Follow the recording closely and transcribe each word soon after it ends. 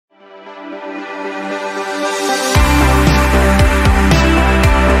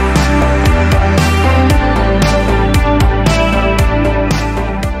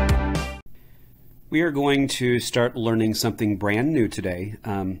we are going to start learning something brand new today.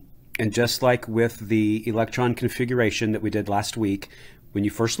 And just like with the electron configuration that we did last week, when you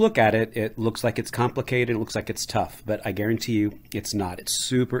first look at it, it looks like it's complicated, it looks like it's tough, but I guarantee you it's not. It's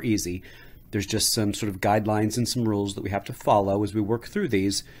super easy. There's just some sort of guidelines and some rules that we have to follow as we work through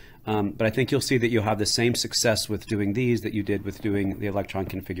these. But I think you'll see that you'll have the same success with doing these that you did with doing the electron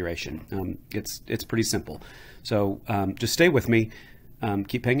configuration. It's pretty simple. So just stay with me.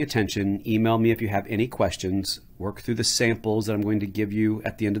 Keep paying attention. Email me if you have any questions. Work through the samples that I'm going to give you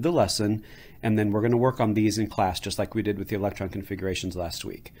at the end of the lesson. And then we're going to work on these in class just like we did with the electron configurations last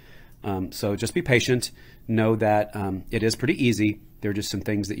week. So just be patient. Know that it is pretty easy. There are just some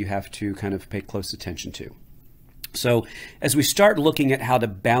things that you have to kind of pay close attention to. So as we start looking at how to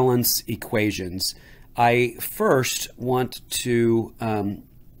balance equations, I first want to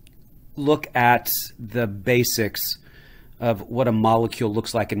look at the basics of what a molecule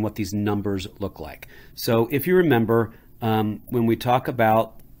looks like and what these numbers look like. So if you remember, when we talk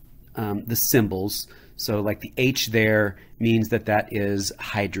about the symbols, so like the H there means that that is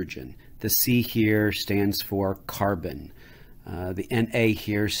hydrogen. The C here stands for carbon. The Na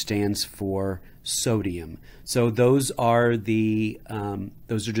here stands for sodium. So those are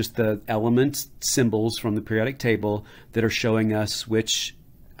just the element symbols from the periodic table that are showing us which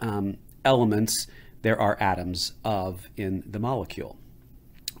elements there are atoms of in the molecule.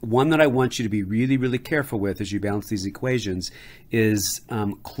 One that I want you to be really, really careful with as you balance these equations is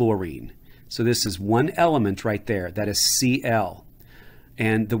chlorine. So this is one element right there, that is Cl.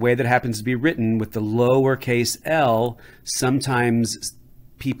 And the way that happens to be written with the lowercase l, sometimes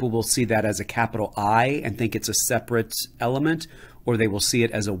people will see that as a capital I and think it's a separate element, or they will see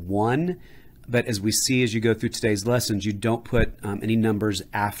it as a 1. But as we see as you go through today's lessons, you don't put any numbers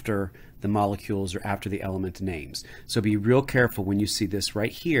after the molecules or after the element names. So be real careful when you see this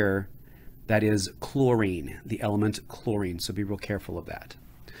right here. That is chlorine, the element chlorine. So be real careful of that.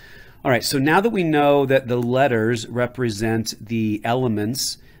 All right, so now that we know that the letters represent the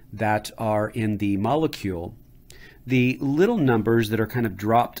elements that are in the molecule, the little numbers that are kind of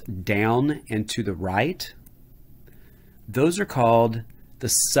dropped down and to the right, those are called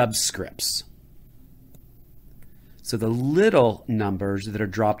the subscripts. So the little numbers that are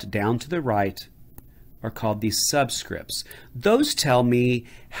dropped down to the right are called the subscripts. Those tell me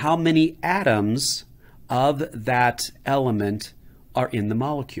how many atoms of that element are in the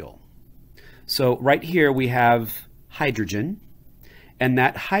molecule. So right here we have hydrogen, and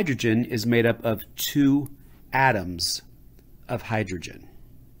that hydrogen is made up of 2 atoms of hydrogen.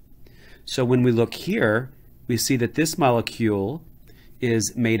 So when we look here, we see that this molecule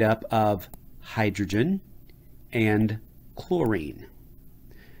is made up of hydrogen and chlorine.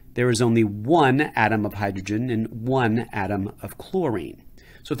 There is only 1 atom of hydrogen and 1 atom of chlorine.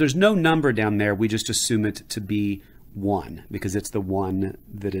 So if there's no number down there, we just assume it to be 1 because it's the one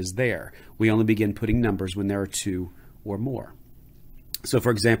that is there. We only begin putting numbers when there are 2 or more. So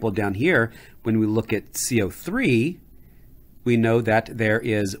for example, down here, when we look at CO3, we know that there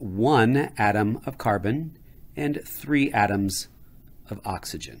is 1 atom of carbon and 3 atoms of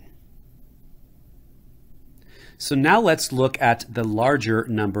oxygen. So now let's look at the larger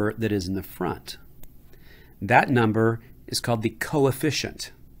number that is in the front. That number is called the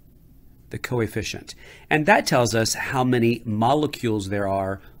coefficient. The coefficient. And that tells us how many molecules there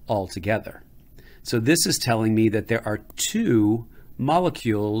are altogether. So this is telling me that there are 2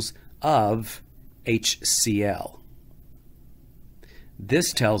 molecules of HCl.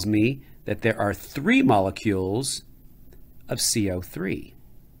 This tells me that there are 3 molecules of CO3.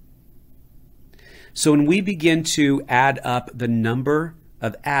 So when we begin to add up the number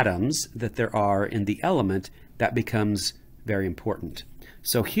of atoms that there are in the element, that becomes very important.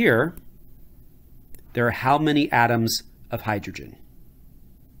 So here, there are how many atoms of hydrogen?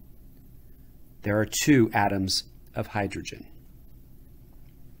 There are 2 atoms of hydrogen.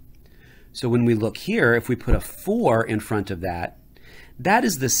 So when we look here, if we put a 4 in front of that, that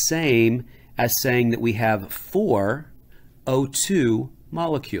is the same as saying that we have 4 O2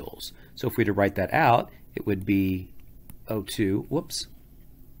 molecules. So if we were to write that out, it would be O2, whoops,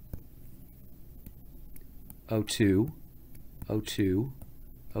 O2, O2,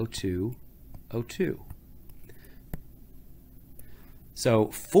 O2, O2. So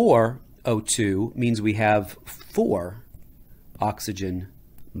 4 O2 means we have 4 oxygen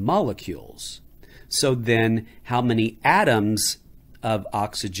molecules. So then how many atoms of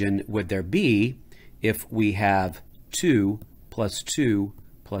oxygen would there be if we have 2 plus 2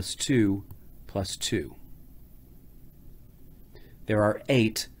 plus 2 plus 2? There are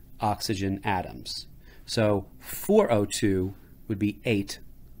 8 oxygen atoms. So 4O2 would be 8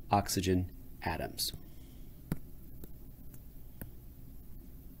 oxygen atoms.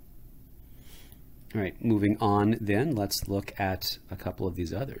 All right, moving on then, let's look at a couple of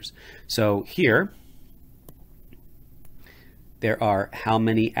these others. So here, there are how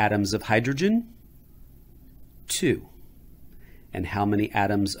many atoms of hydrogen? 2. And how many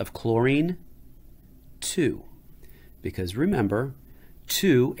atoms of chlorine? 2. Because remember,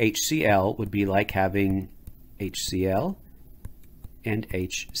 2 HCl would be like having HCl and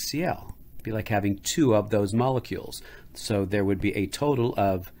HCl. It'd be like having 2 of those molecules. So there would be a total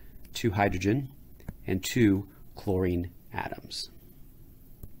of 2 hydrogen and 2 chlorine atoms.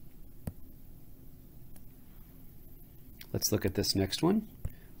 Let's look at this next one.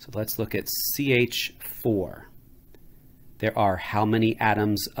 So let's look at CH4. There are how many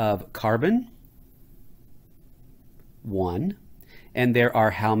atoms of carbon? 1. And there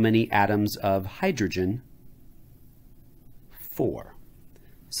are how many atoms of hydrogen? 4.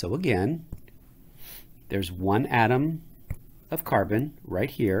 So again, there's 1 atom of carbon right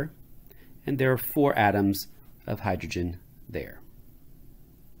here, and there are 4 atoms of hydrogen there.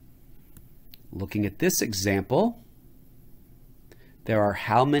 Looking at this example, there are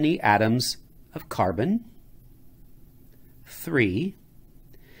how many atoms of carbon? 3.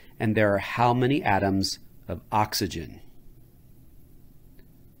 And there are how many atoms of oxygen?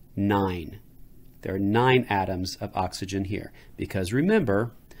 9. There are 9 atoms of oxygen here. Because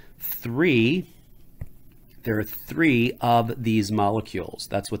remember, there are 3 of these molecules.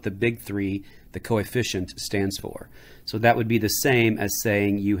 That's what the big 3, the coefficient, stands for. So that would be the same as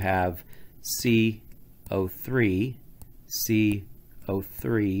saying you have CO3,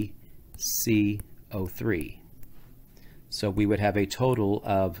 CO3, CO3. So we would have a total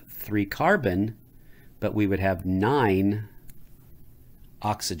of 3 carbon, but we would have 9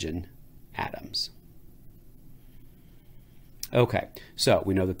 oxygen atoms. Okay, so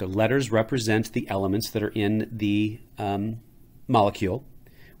we know that the letters represent the elements that are in the molecule.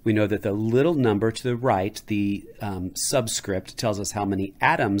 We know that the little number to the right, the subscript, tells us how many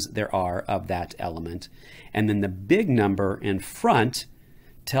atoms there are of that element. And then the big number in front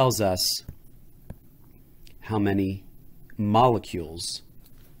tells us how many molecules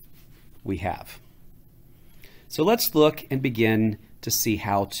we have. So let's look and begin to see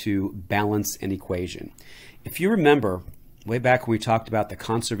how to balance an equation. If you remember, way back when we talked about the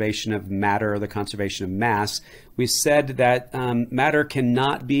conservation of matter or the conservation of mass, we said that matter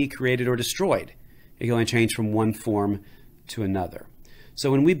cannot be created or destroyed. It can only change from one form to another. So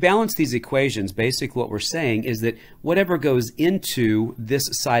when we balance these equations, basically what we're saying is that whatever goes into this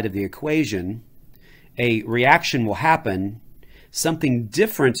side of the equation, a reaction will happen, something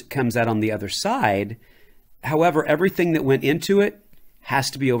different comes out on the other side. However, everything that went into it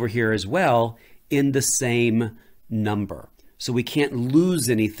has to be over here as well in the same number. So we can't lose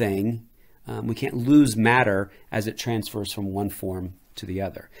anything. We can't lose matter as it transfers from one form to the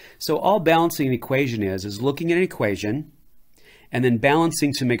other. So all balancing an equation is looking at an equation and then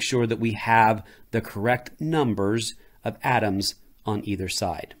balancing to make sure that we have the correct numbers of atoms on either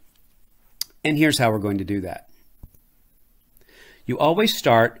side. And here's how we're going to do that. You always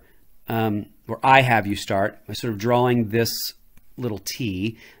start, or I have you start, by sort of drawing this little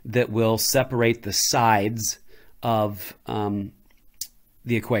T that will separate the sides of the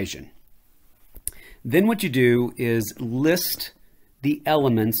equation. Then what you do is list the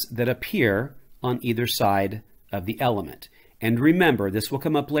elements that appear on either side of the element. And remember, this will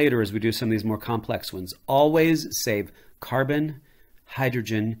come up later as we do some of these more complex ones. Always save carbon,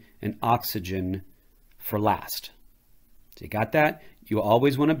 hydrogen, and oxygen for last. So you got that? You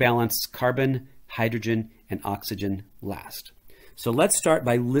always want to balance carbon, hydrogen, and oxygen last. So let's start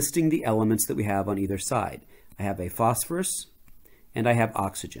by listing the elements that we have on either side. I have a phosphorus and I have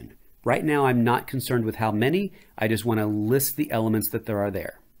oxygen. Right now I'm not concerned with how many, I just want to list the elements that there are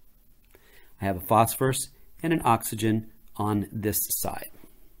there. I have a phosphorus and an oxygen on this side.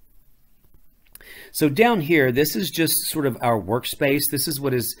 So down here, this is just sort of our workspace. This is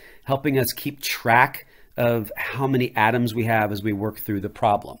what is helping us keep track of how many atoms we have as we work through the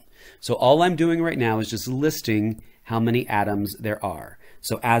problem. So all I'm doing right now is just listing how many atoms there are.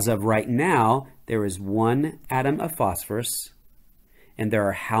 So as of right now, there is 1 atom of phosphorus, and there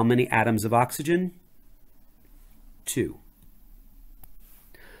are how many atoms of oxygen? 2.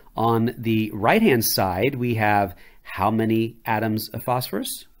 On the right-hand side, we have how many atoms of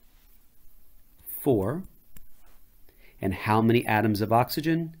phosphorus? 4. And how many atoms of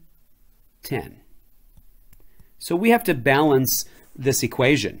oxygen? 10. So we have to balance this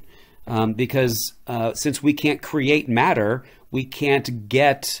equation because since we can't create matter, we can't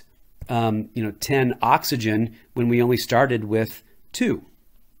get 10 oxygen when we only started with 2.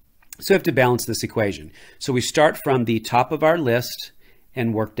 So we have to balance this equation. So we start from the top of our list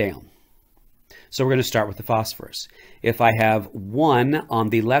and work down. So we're going to start with the phosphorus. If I have 1 on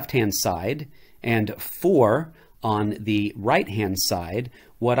the left-hand side and 4 on the right-hand side,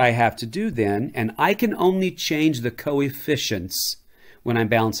 what I have to do then, and I can only change the coefficients when I'm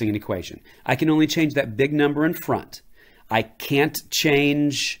balancing an equation. I can only change that big number in front. I can't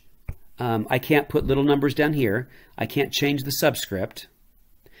change, I can't put little numbers down here. I can't change the subscript.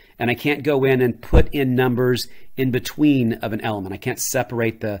 And I can't go in and put in numbers in between of an element. I can't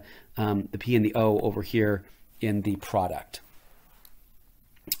separate the P and the O over here in the product.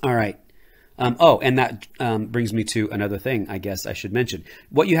 All right. Oh, and that brings me to another thing I guess I should mention.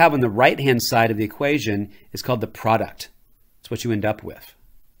 What you have on the right-hand side of the equation is called the product. It's what you end up with.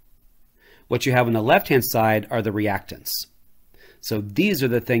 What you have on the left-hand side are the reactants. So these are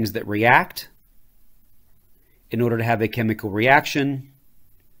the things that react in order to have a chemical reaction.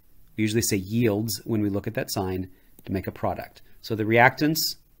 We usually say yields when we look at that sign to make a product. So the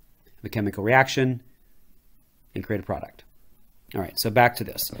reactants have a chemical reaction and create a product. All right, so back to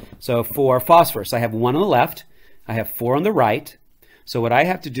this. So for phosphorus, I have 1 on the left, I have 4 on the right. So what I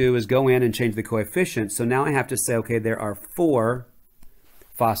have to do is go in and change the coefficient. So now I have to say, okay, there are 4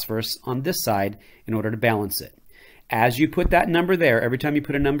 phosphorus on this side in order to balance it. As you put that number there, every time you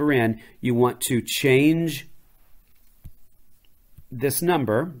put a number in, you want to change this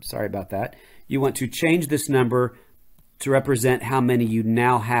number, sorry about that, you want to change this number to represent how many you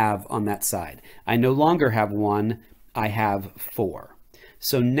now have on that side. I no longer have 1, I have 4.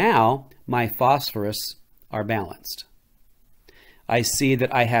 So now my phosphorus are balanced. I see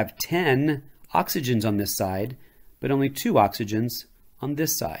that I have 10 oxygens on this side, but only 2 oxygens on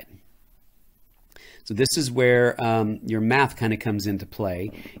this side. So this is where your math kind of comes into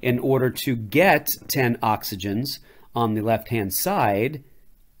play. In order to get 10 oxygens on the left-hand side,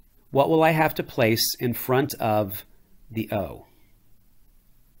 what will I have to place in front of the O?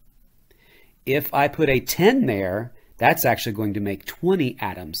 If I put a 10 there, that's actually going to make 20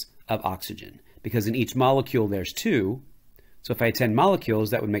 atoms of oxygen, because in each molecule there's 2. So if I had 10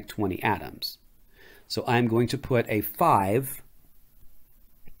 molecules, that would make 20 atoms. So I'm going to put a 5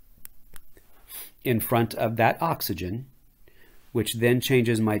 in front of that oxygen, which then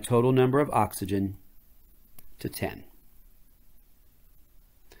changes my total number of oxygen to 10.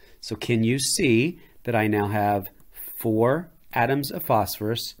 So can you see that I now have 4 atoms of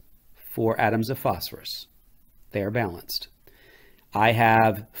phosphorus, 4 atoms of phosphorus? They are balanced. I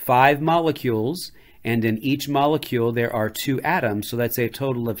have 5 molecules, and in each molecule there are 2 atoms, so that's a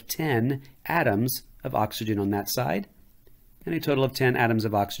total of 10 atoms of oxygen on that side, and a total of 10 atoms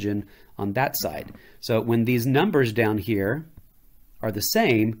of oxygen on that side. So when these numbers down here are the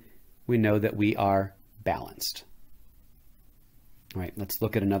same, we know that we are balanced. All right, let's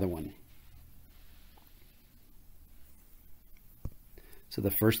look at another one. So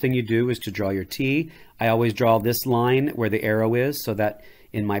the first thing you do is to draw your T. I always draw this line where the arrow is so that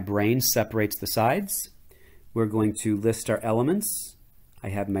in my brain separates the sides. We're going to list our elements. I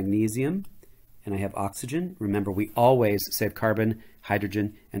have magnesium and I have oxygen. Remember, we always save carbon,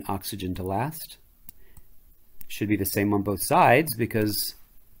 hydrogen, and oxygen to last. Should be the same on both sides because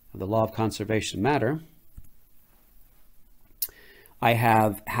of the law of conservation of matter. I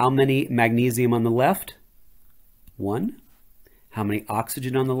have how many magnesium on the left? 1. How many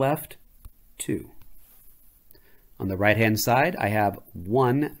oxygen on the left? 2. On the right-hand side, I have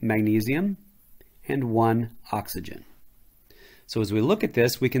 1 magnesium and 1 oxygen. So as we look at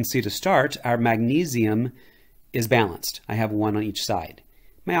this, we can see to start, our magnesium is balanced. I have 1 on each side.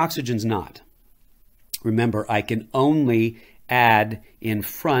 My oxygen's not. Remember, I can only add in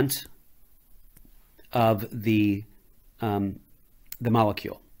front of the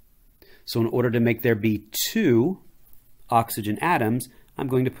molecule. So in order to make there be 2 oxygen atoms, I'm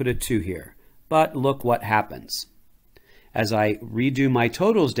going to put a 2 here. But look what happens. As I redo my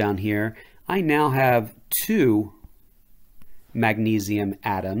totals down here, I now have 2 magnesium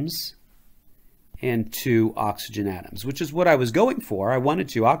atoms and 2 oxygen atoms, which is what I was going for. I wanted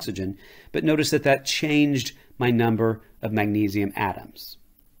 2 oxygen, but notice that that changed my number of magnesium atoms.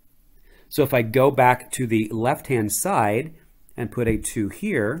 So if I go back to the left-hand side and put a 2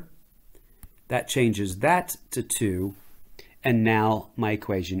 here, that changes that to 2, and now my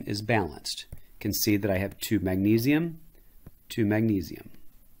equation is balanced. You can see that I have 2 magnesium, 2 magnesium,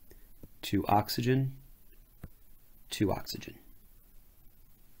 2 oxygen, 2 oxygen.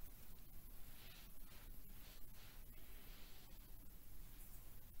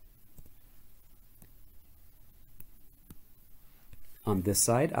 On this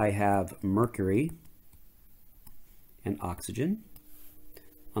side, I have mercury and oxygen.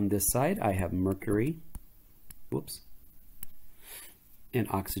 On this side, I have mercury, whoops, and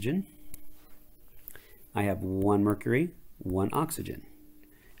oxygen. I have 1 mercury, 1 oxygen.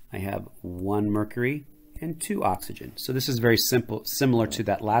 I have 1 mercury and 2 oxygen. So this is very simple, similar to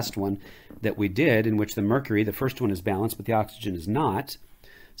that last one that we did, in which the mercury, the first one, is balanced, but the oxygen is not.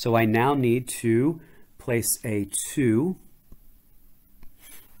 So I now need to place a 2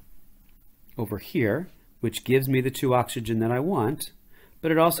 over here, which gives me the 2 oxygen that I want,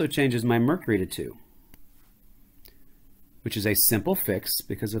 but it also changes my mercury to 2, which is a simple fix,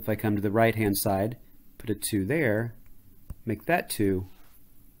 because if I come to the right-hand side, put a 2 there, make that 2,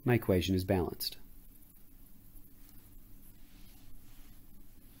 my equation is balanced.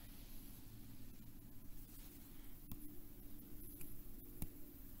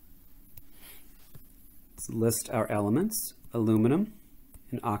 Let's list our elements: aluminum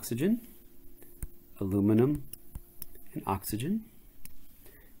and oxygen, aluminum and oxygen.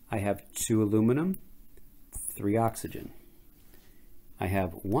 I have 2 aluminum, 3 oxygen. I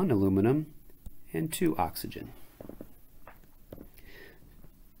have 1 aluminum and 2 oxygen.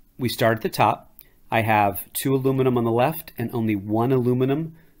 We start at the top. I have 2 aluminum on the left and only 1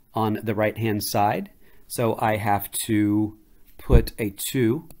 aluminum on the right-hand side. So I have to put a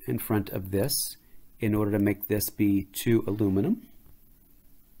 2 in front of this in order to make this be 2 aluminum.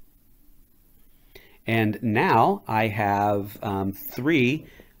 And now I have 3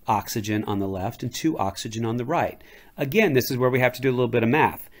 oxygen on the left and 2 oxygen on the right. Again, this is where we have to do a little bit of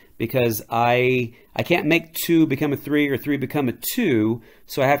math, because I can't make 2 become a 3 or 3 become a 2,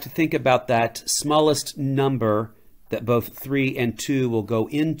 so I have to think about that smallest number that both 3 and 2 will go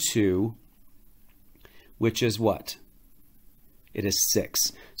into, which is what? It is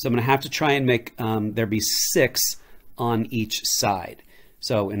 6. So I'm going to have to try and make there be 6 on each side.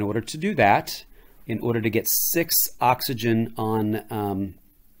 So in order to do that, in order to get 6 oxygen on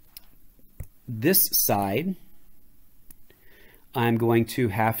this side, I'm going to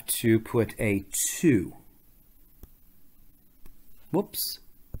have to put a 2. Whoops.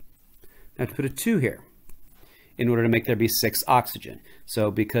 I have to put a 2 here in order to make there be 6 oxygen.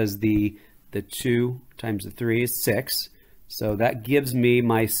 So because the 2 times the 3 is 6, so that gives me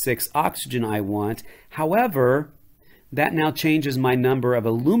my 6 oxygen I want. However, that now changes my number of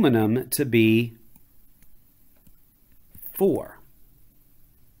aluminum to be 4.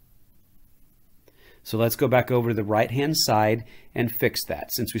 So let's go back over to the right-hand side and fix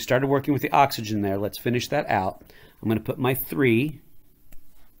that. Since we started working with the oxygen there, let's finish that out. I'm going to put my 3,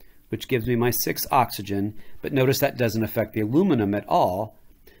 which gives me my 6 oxygen, but notice that doesn't affect the aluminum at all.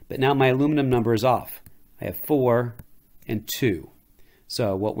 But now my aluminum number is off. I have 4 and 2.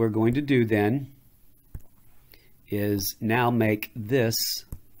 So what we're going to do then is now make this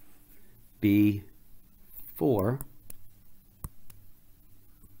be 4.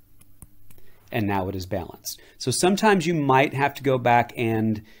 And now it is balanced. So sometimes you might have to go back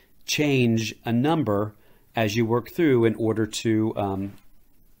and change a number as you work through in order to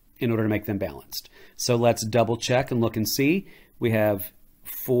make them balanced. So let's double check and look and see. We have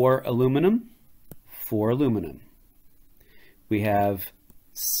 4 aluminum, 4 aluminum. We have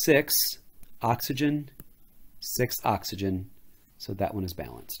 6 oxygen, 6 oxygen. So that one is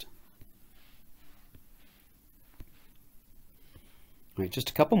balanced. All right, just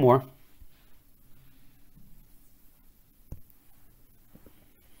a couple more.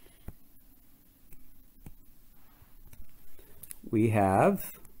 We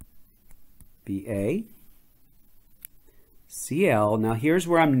have Ba, Cl. Now here's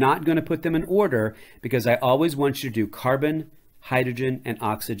where I'm not going to put them in order, because I always want you to do carbon, hydrogen, and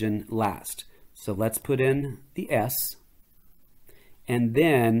oxygen last. So let's put in the S, and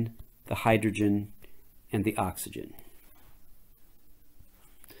then the hydrogen and the oxygen.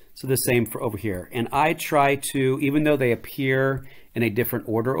 So the same for over here. And I try to, even though they appear in a different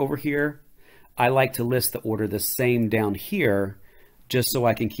order over here, I like to list the order the same down here, just so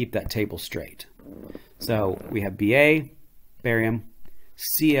I can keep that table straight. So we have Ba, barium,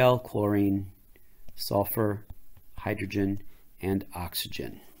 Cl, chlorine, sulfur, hydrogen, and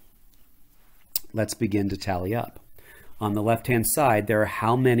oxygen. Let's begin to tally up. On the left-hand side, there are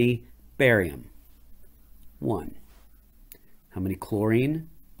how many barium? 1. How many chlorine?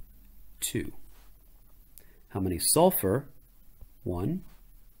 2. How many sulfur? 1.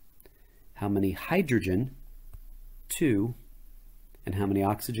 How many hydrogen? 2. And how many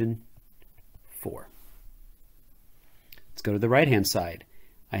oxygen? 4. Let's go to the right-hand side.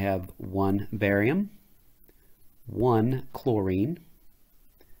 I have 1 barium, 1 chlorine,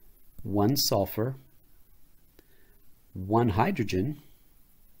 1 sulfur, 1 hydrogen,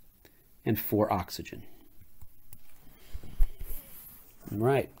 and 4 oxygen.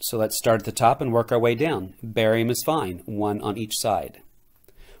 Right, so let's start at the top and work our way down. Barium is fine, 1 on each side.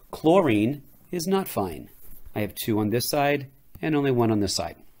 Chlorine is not fine. I have 2 on this side and only 1 on this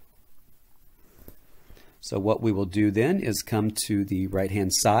side. So what we will do then is come to the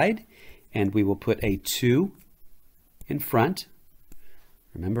right-hand side and we will put a 2 in front.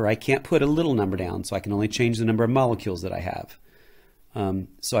 Remember, I can't put a little number down, so I can only change the number of molecules that I have.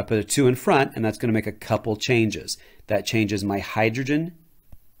 So I put a 2 in front, and that's going to make a couple changes. That changes my hydrogen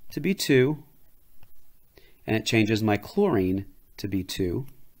to be 2, and it changes my chlorine to be 2,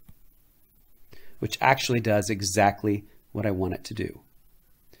 which actually does exactly what I want it to do.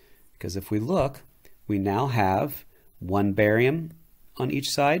 Because if we look, we now have 1 barium on each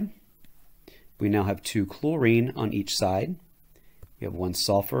side. We now have 2 chlorine on each side. We have 1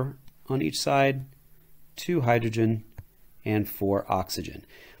 sulfur on each side, 2 hydrogen, and 4 oxygen.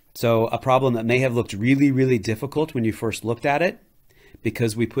 So a problem that may have looked really, really difficult when you first looked at it,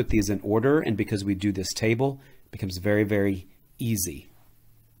 because we put these in order and because we do this table, becomes very, very easy.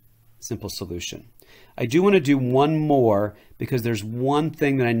 Simple solution. I do want to do one more because there's one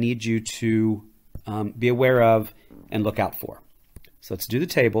thing that I need you to be aware of and look out for. So let's do the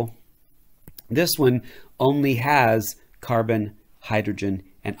table. This one only has carbon, hydrogen,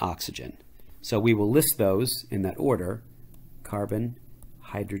 and oxygen. So we will list those in that order: carbon,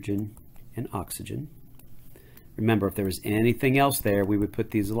 hydrogen, and oxygen. Remember, if there was anything else there, we would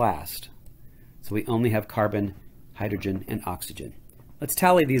put these last. So we only have carbon, hydrogen, and oxygen. Let's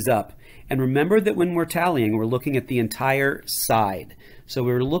tally these up. And remember that when we're tallying, we're looking at the entire side. So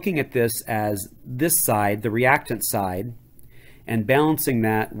we're looking at this as this side, the reactant side, and balancing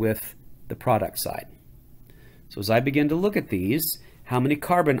that with the product side. So as I begin to look at these, how many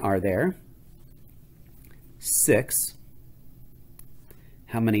carbon are there? 6.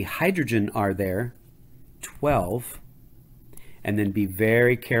 How many hydrogen are there? 12. And then be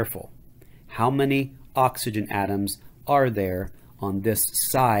very careful. How many oxygen atoms are there on this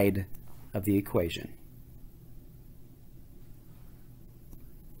side of the equation?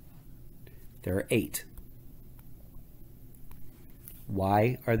 There are 8.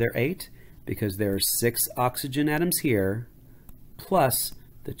 Why are there 8? Because there are 6 oxygen atoms here plus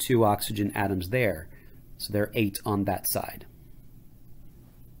the 2 oxygen atoms there. So there are 8 on that side.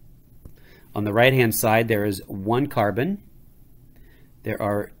 On the right-hand side, there is 1 carbon. There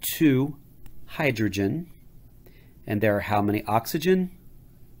are 2 hydrogen. And there are how many oxygen?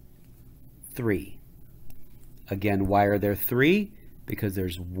 3. Again, why are there 3? Because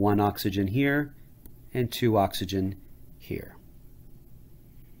there's 1 oxygen here and 2 oxygen here.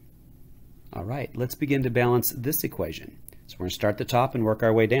 All right, let's begin to balance this equation. So we're going to start at the top and work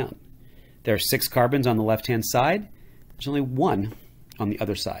our way down. There are 6 carbons on the left-hand side. There's only 1 on the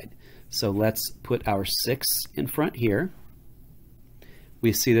other side. So let's put our 6 in front here.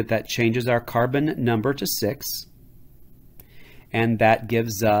 We see that that changes our carbon number to 6. And that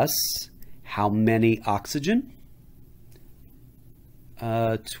gives us how many oxygen?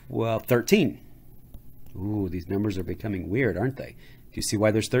 13. Ooh, these numbers are becoming weird, aren't they? Do you see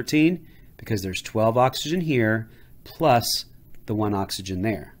why there's 13? Because there's 12 oxygen here plus the 1 oxygen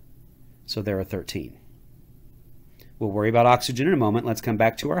there. So there are 13. We'll worry about oxygen in a moment. Let's come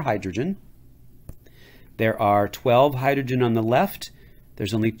back to our hydrogen. There are 12 hydrogen on the left.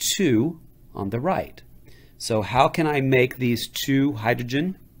 There's only 2 on the right. So how can I make these 2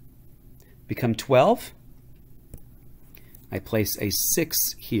 hydrogen become 12? I place a 6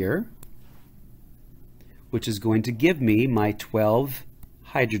 here, which is going to give me my 12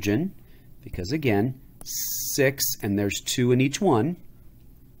 hydrogen, because again, 6, and there's 2 in each one.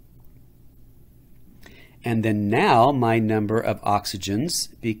 And then now my number of oxygens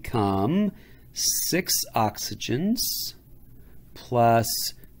become 6 oxygens plus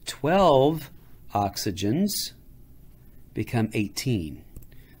 12 oxygens become 18.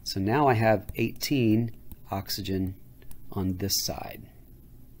 So now I have 18 oxygen on this side.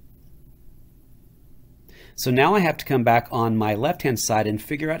 So now I have to come back on my left-hand side and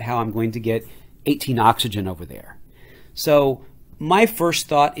figure out how I'm going to get 18 oxygen over there. So my first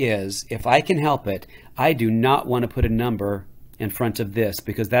thought is, if I can help it, I do not want to put a number in front of this,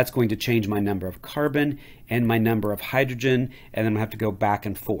 because that's going to change my number of carbon and my number of hydrogen, and then I have to go back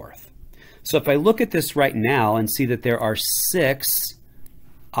and forth. So if I look at this right now and see that there are 6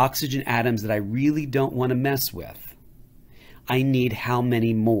 oxygen atoms that I really don't want to mess with, I need how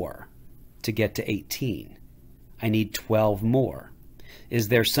many more to get to 18? I need 12 more. Is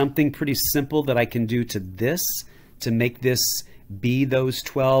there something pretty simple that I can do to this to make this be those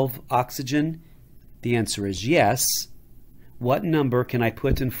 12 oxygen? The answer is yes. What number can I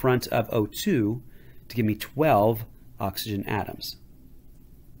put in front of O2 to give me 12 oxygen atoms?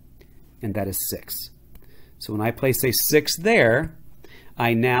 and that is 6. So when I place a 6 there,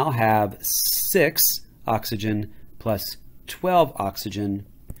 I now have 6 oxygen plus 12 oxygen,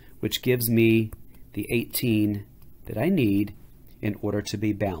 which gives me the 18 that I need in order to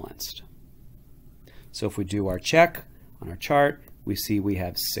be balanced. So if we do our check on our chart, we see we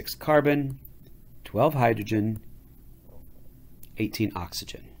have 6 carbon, 12 hydrogen, 18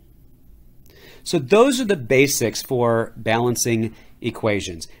 oxygen. So those are the basics for balancing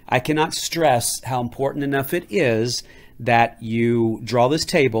equations. I cannot stress how important enough it is that you draw this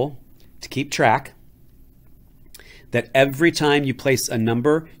table to keep track, that every time you place a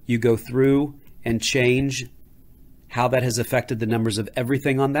number, you go through and change how that has affected the numbers of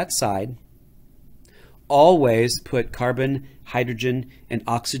everything on that side. Always put carbon, hydrogen, and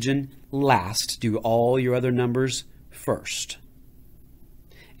oxygen last. Do all your other numbers first.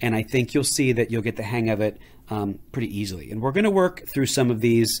 And I think you'll see that you'll get the hang of it pretty easily. And we're going to work through some of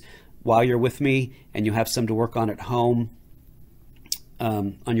these while you're with me, and you'll have some to work on at home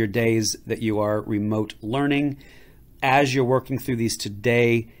on your days that you are remote learning. As you're working through these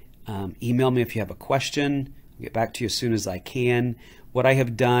today, email me if you have a question. I'll get back to you as soon as I can. What I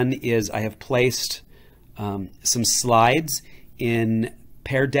have done is I have placed some slides in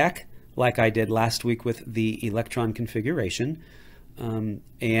Pear Deck, like I did last week with the electron configuration.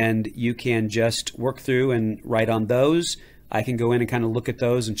 And you can just work through and write on those. I can go in and kind of look at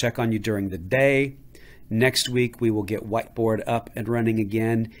those and check on you during the day. Next week, we will get Whiteboard up and running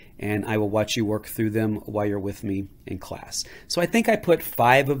again, and I will watch you work through them while you're with me in class. So I think I put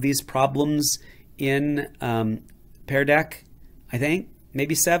 5 of these problems in Pear Deck, I think,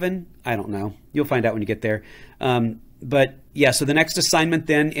 maybe 7. I don't know. You'll find out when you get there. But yeah, so the next assignment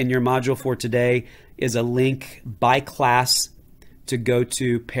then in your module for today is a link by class to go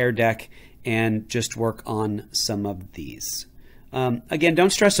to Pear Deck and just work on some of these. Again,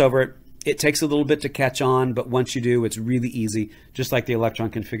 don't stress over it. It takes a little bit to catch on, but once you do, it's really easy, just like the electron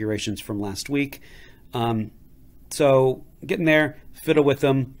configurations from last week. So get in there, fiddle with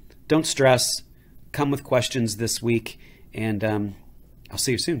them. Don't stress. Come with questions this week, and I'll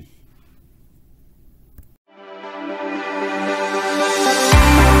see you soon.